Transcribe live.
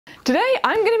Today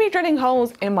I'm going to be drilling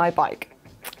holes in my bike.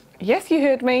 Yes, you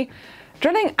heard me,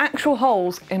 drilling actual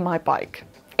holes in my bike.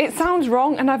 It sounds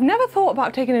wrong and I've never thought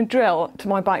about taking a drill to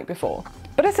my bike before,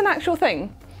 but it's an actual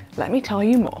thing. Let me tell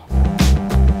you more.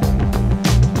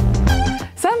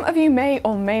 Some of you may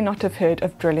or may not have heard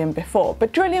of Drillium before,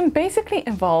 but Drillium basically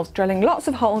involves drilling lots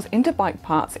of holes into bike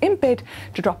parts in bid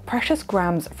to drop precious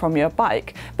grams from your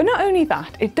bike. But not only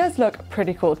that, it does look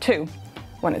pretty cool too,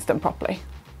 when it's done properly.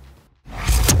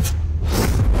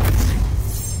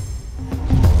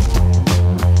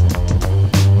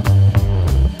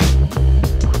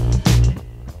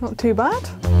 Not too bad.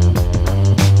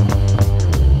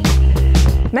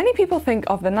 Many people think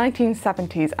of the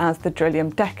 1970s as the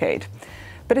Drillium decade,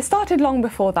 but it started long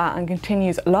before that and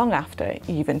continues long after,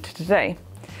 even to today.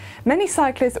 Many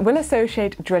cyclists will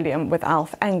associate Drillium with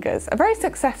Alf Engers, a very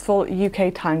successful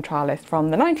UK time trialist from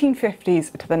the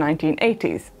 1950s to the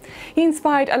 1980s. He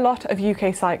inspired a lot of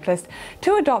UK cyclists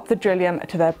to adopt the Drillium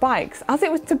to their bikes, as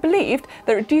it was believed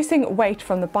that reducing weight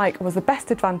from the bike was the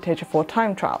best advantage for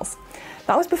time trials.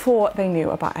 That was before they knew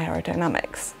about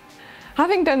aerodynamics.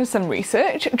 Having done some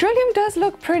research, Drillium does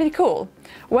look pretty cool,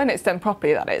 when it's done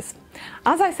properly that is.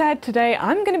 As I said, today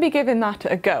I'm going to be giving that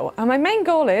a go, and my main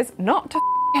goal is not to f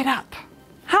it up.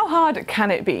 How hard can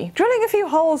it be? Drilling a few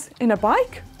holes in a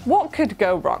bike? What could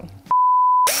go wrong?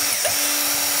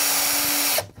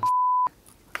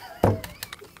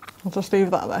 I'll just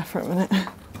leave that there for a minute.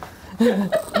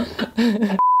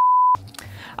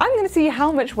 I'm going to see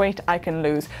how much weight I can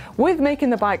lose, with making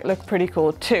the bike look pretty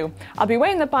cool too. I'll be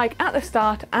weighing the bike at the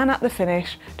start and at the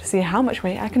finish to see how much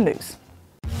weight I can lose.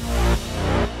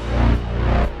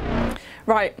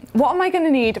 Right, what am I going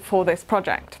to need for this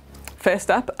project?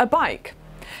 First up, a bike.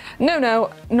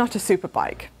 No, not a super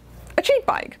bike. A cheap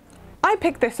bike. I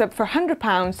picked this up for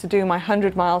 £100 to do my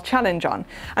 100-mile challenge on,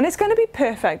 and it's going to be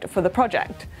perfect for the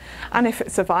project. And if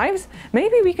it survives,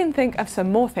 maybe we can think of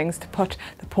some more things to put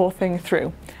the poor thing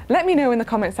through. Let me know in the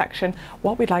comment section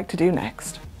what we'd like to do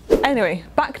next. Anyway,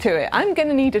 back to it. I'm going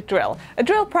to need a drill. A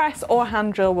drill press or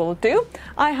hand drill will do.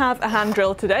 I have a hand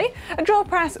drill today. A drill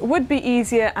press would be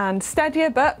easier and steadier,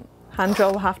 but hand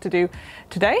drill will have to do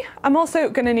today. I'm also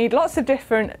going to need lots of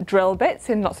different drill bits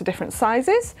in lots of different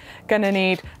sizes. Going to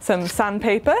need some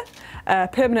sandpaper, a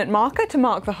permanent marker to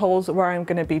mark the holes where I'm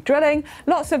going to be drilling,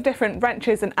 lots of different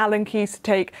wrenches and Allen keys to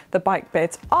take the bike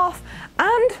bits off,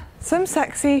 and some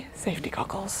sexy safety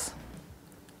goggles.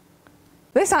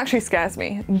 This actually scares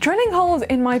me. Drilling holes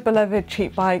in my beloved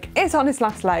cheap bike is on its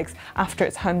last legs after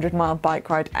its 100-mile bike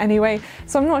ride anyway,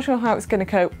 so I'm not sure how it's going to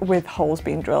cope with holes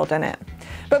being drilled in it.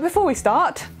 But before we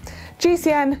start,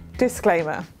 GCN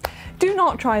disclaimer. Do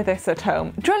not try this at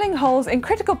home. Drilling holes in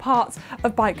critical parts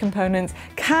of bike components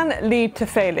can lead to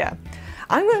failure.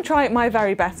 I'm going to try my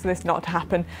very best for this not to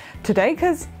happen today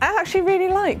because I actually really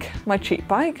like my cheap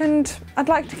bike and I'd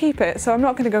like to keep it, so I'm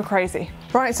not going to go crazy.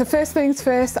 Right, so first things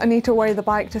first, I need to weigh the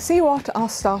bike to see what our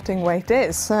starting weight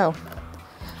is. So,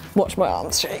 watch my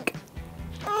arms shake.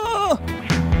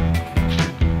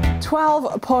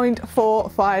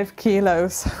 12.45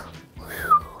 kilos.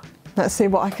 Let's see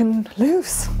what I can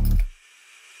lose.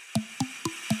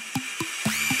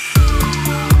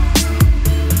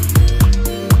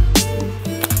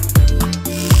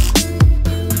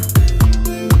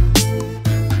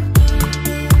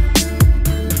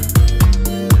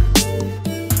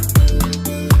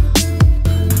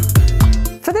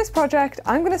 Project,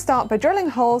 I'm going to start by drilling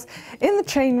holes in the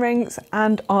chain rings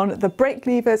and on the brake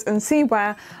levers and see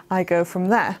where I go from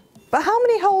there. But how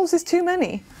many holes is too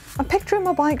many? I'm picturing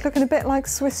my bike looking a bit like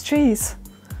Swiss cheese.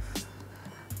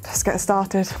 Let's get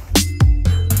started.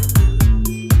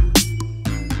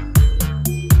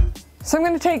 So I'm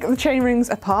going to take the chain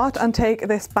rings apart and take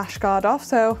this bash guard off.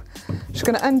 So I'm just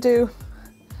going to undo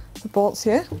the bolts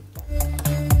here.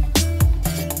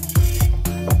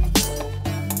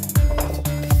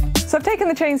 So I've taken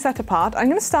the chain set apart. I'm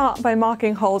going to start by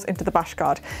marking holes into the bash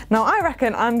guard. Now I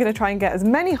reckon I'm going to try and get as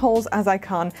many holes as I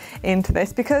can into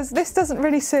this because this doesn't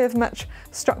really serve much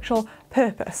structural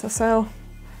purpose. So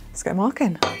let's get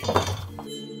marking.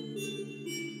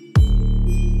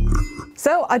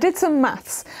 So I did some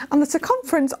maths and the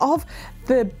circumference of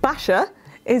the basher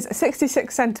is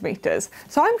 66 centimetres.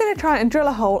 So I'm going to try and drill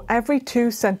a hole every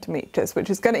 2 centimetres, which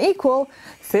is going to equal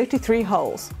 33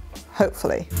 holes,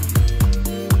 hopefully.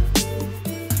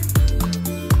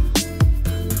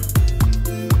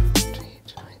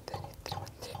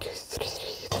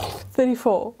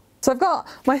 34. So I've got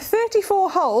my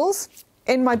 34 holes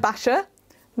in my basher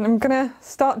and I'm gonna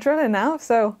start drilling now,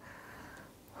 so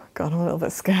God, I'm a little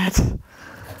bit scared.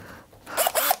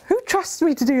 Who trusts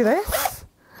me to do this?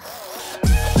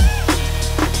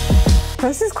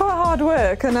 This is quite hard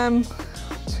work, and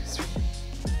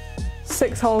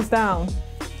 6 holes down.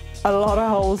 A lot of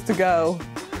holes to go.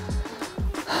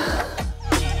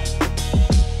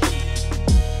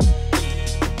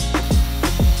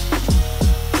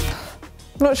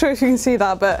 I'm not sure if you can see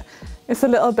that, but it's a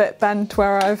little bit bent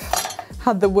where I've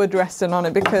had the wood resting on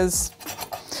it because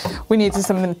we needed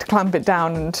something to clamp it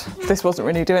down and this wasn't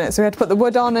really doing it. So we had to put the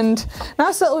wood on, and now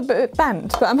it's a little bit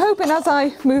bent, but I'm hoping as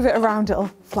I move it around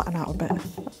it'll flatten out a bit.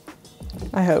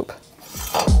 I hope.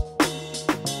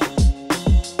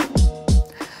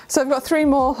 So I've got 3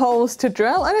 more holes to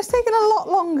drill, and it's taken a lot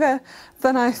longer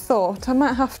than I thought. I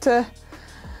might have to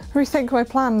rethink my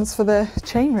plans for the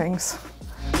chain rings.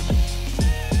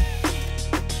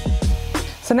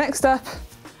 So next up,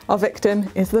 our victim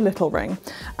is the little ring.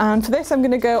 And for this I'm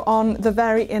going to go on the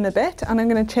very inner bit, and I'm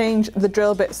going to change the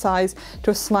drill bit size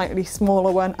to a slightly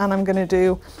smaller one, and I'm going to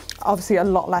do obviously a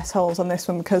lot less holes on this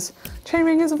one because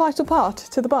chainring is a vital part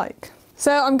to the bike.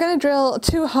 So I'm going to drill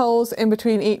 2 holes in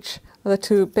between each of the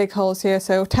 2 big holes here,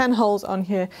 so 10 holes on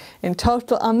here in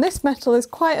total, and this metal is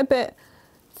quite a bit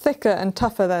thicker and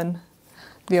tougher than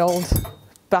the old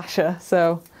basher,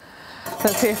 so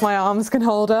let's see if my arms can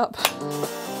hold up.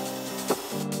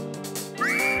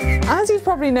 As you've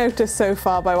probably noticed so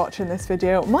far by watching this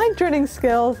video, my drilling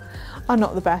skills are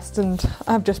not the best, and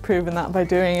I've just proven that by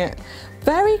doing it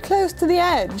very close to the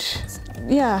edge.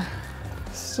 Yeah,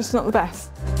 it's just not the best.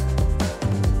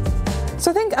 So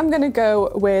I think I'm going to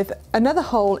go with another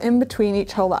hole in between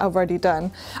each hole that I've already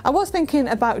done. I was thinking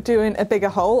about doing a bigger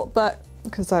hole, but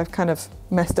because I've kind of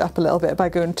messed it up a little bit by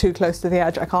going too close to the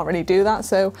edge, I can't really do that.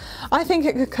 So I think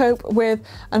it could cope with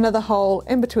another hole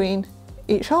in between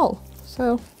each hole.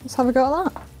 So let's have a go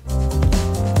at that.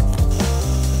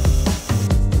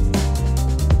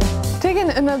 Taking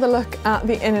another look at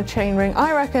the inner chainring,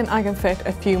 I reckon I can fit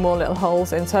a few more little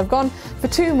holes in. So I've gone for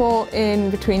 2 more in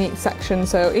between each section.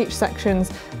 So each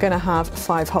section's gonna have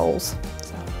 5 holes.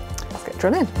 So let's get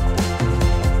drilling.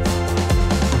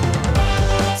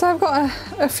 So I've got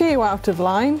a few out of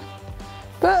line,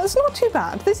 but it's not too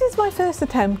bad. This is my first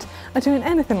attempt at doing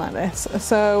anything like this.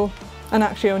 So, and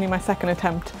actually only my second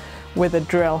attempt with a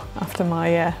drill after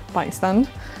my bike stand.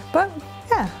 But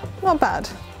yeah, not bad.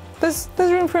 There's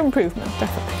room for improvement,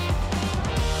 definitely.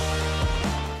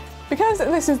 Because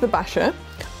this is the basher,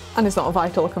 and it's not a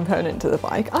vital component to the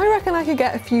bike, I reckon I could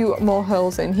get a few more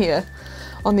holes in here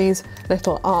on these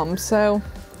little arms. So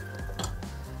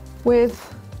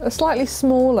with a slightly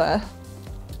smaller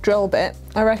drill bit,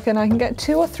 I reckon I can get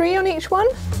 2 or 3 on each one.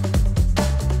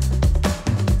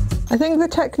 I think the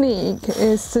technique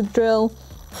is to drill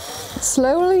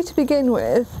slowly to begin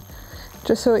with,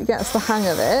 just so it gets the hang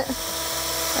of it.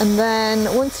 And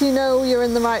then once you know you're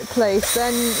in the right place,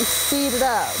 then you speed it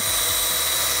up.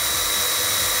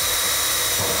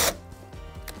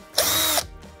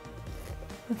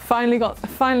 Finally got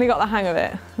the hang of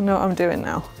it. I know what I'm doing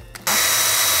now.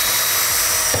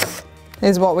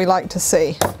 Is what we like to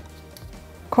see.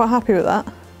 Quite happy with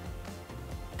that.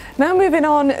 Now moving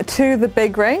on to the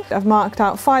big ring. I've marked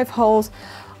out 5 holes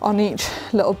on each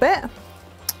little bit.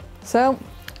 So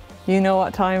you know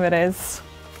what time it is.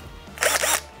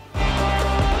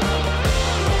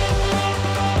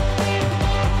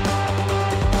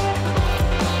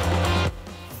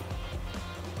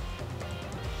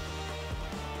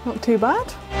 Not too bad.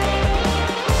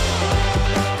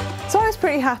 So I was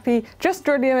pretty happy just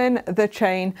drilling in the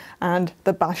chain and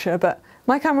the basher, but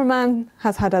my cameraman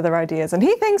has had other ideas, and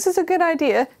he thinks it's a good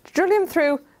idea to drill him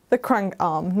through the crank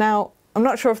arm. Now, I'm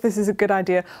not sure if this is a good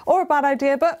idea or a bad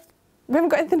idea, but we haven't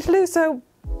got anything to lose, so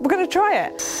we're going to try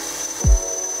it.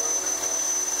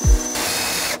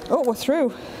 Oh, we're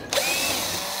through.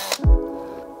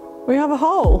 We have a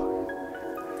hole.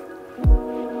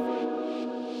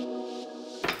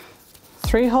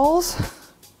 3 holes,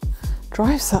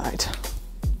 drive side.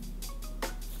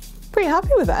 Pretty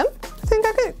happy with them. I think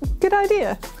that's a good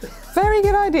idea. Very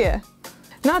good idea.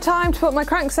 Now time to put my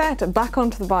crankset back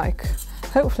onto the bike.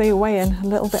 Hopefully weighing a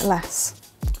little bit less.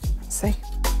 Let's see.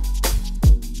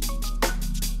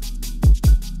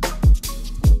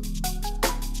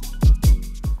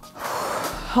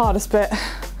 Hardest bit,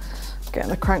 getting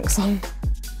the cranks on.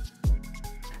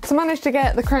 So I managed to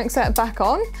get the crankset back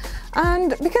on,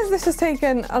 and because this has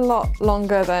taken a lot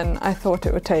longer than I thought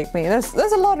it would take me, there's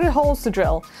a lot of holes to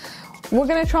drill. We're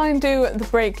going to try and do the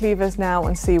brake levers now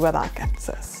and see where that gets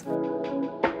us.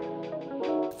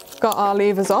 Got our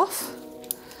levers off.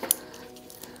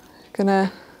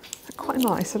 They're quite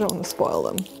nice, I don't want to spoil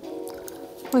them.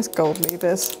 Nice gold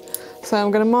levers. So I'm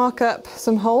going to mark up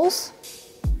some holes,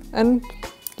 and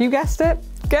you guessed it,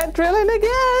 get drilling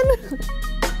again!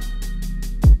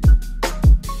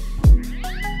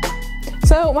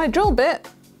 So my drill bit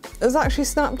is actually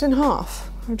snapped in half.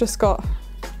 I've just got,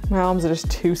 my arms are just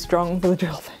too strong for the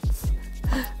drill bits.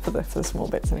 for the small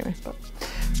bits anyway. But.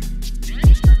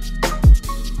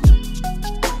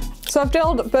 So I've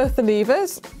drilled both the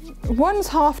levers. One's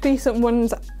half decent,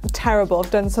 one's terrible. I've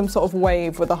done some sort of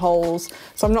wave with the holes,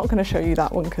 so I'm not going to show you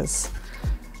that one because,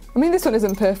 I mean, this one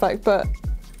isn't perfect, but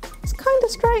it's kind of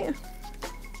straight.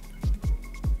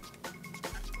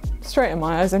 Straight in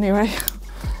my eyes anyway.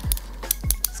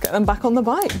 Let's get them back on the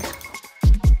bike.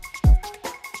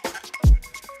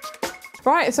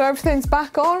 Right, so everything's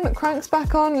back on, crank's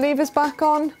back on, lever's back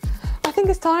on. I think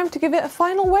it's time to give it a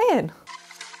final weigh-in.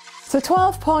 So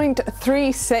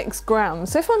 12.36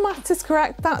 grams. So if my maths is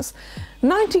correct, that's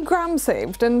 90 grams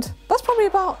saved, and that's probably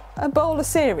about a bowl of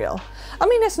cereal. I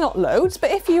mean, it's not loads,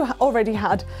 but if you already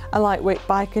had a lightweight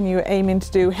bike and you were aiming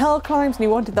to do hill climbs and you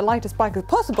wanted the lightest bike as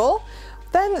possible,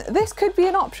 then this could be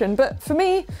an option. But for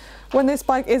me, when this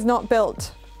bike is not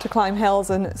built to climb hills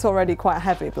and it's already quite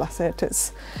heavy, bless it,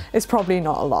 it's probably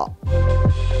not a lot.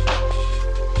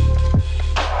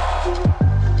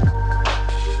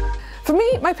 For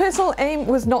me, my personal aim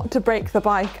was not to break the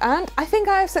bike, and I think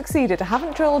I have succeeded. I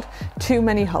haven't drilled too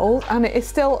many holes and it is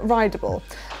still rideable.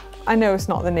 I know it's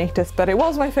not the neatest, but it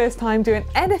was my first time doing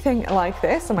anything like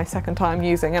this and my second time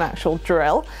using an actual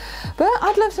drill. But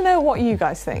I'd love to know what you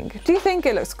guys think. Do you think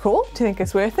it looks cool? Do you think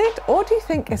it's worth it? Or do you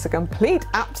think it's a complete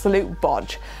absolute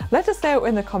bodge? Let us know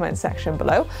in the comment section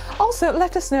below. Also,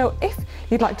 let us know if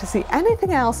you'd like to see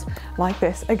anything else like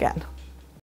this again.